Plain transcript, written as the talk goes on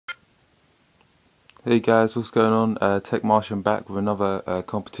Hey guys, what's going on? Tech Martian back with another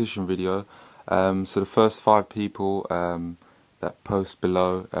competition video. So the first 5 people that post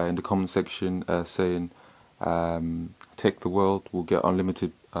below in the comment section saying Tech the World will get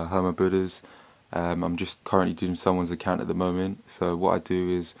unlimited Homo Buddhas. I'm just currently doing someone's account at the moment. So what I do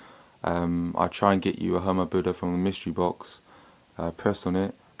is I try and get you a Homo Buddha from the mystery box, press on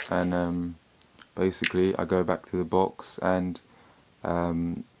it, and basically I go back to the box and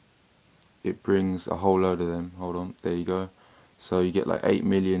it brings a whole load of them. Hold on, there you go. So you get like 8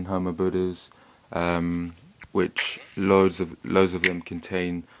 million Homo Buddhas, which loads of them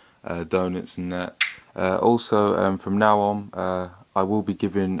contain donuts and that. Also, from now on, I will be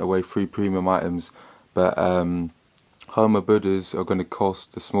giving away free premium items, but Homo Buddhas are going to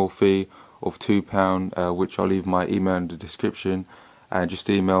cost a small fee of £2, which I'll leave my email in the description, and just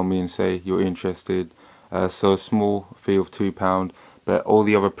email me and say you're interested. So a small fee of £2, but all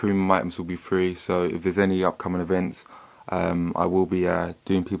the other premium items will be free. So if there's any upcoming events, I will be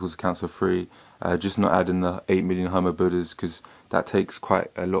doing people's accounts for free. Just not adding the 8 million Homo Buddhas because that takes quite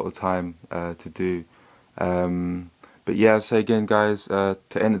a lot of time to do. But yeah, I'll say again, guys, to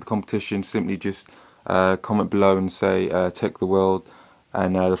enter the competition, simply just comment below and say Tech the World,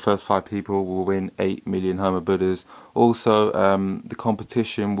 and the first 5 people will win 8 million Homo Buddhas. Also, the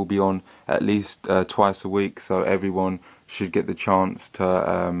competition will be on at least twice a week, so everyone should get the chance to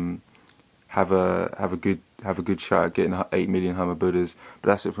have a good shot at getting 8 million Homo Buddhas. But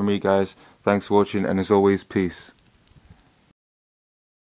that's it from me, guys. Thanks for watching, and as always, peace.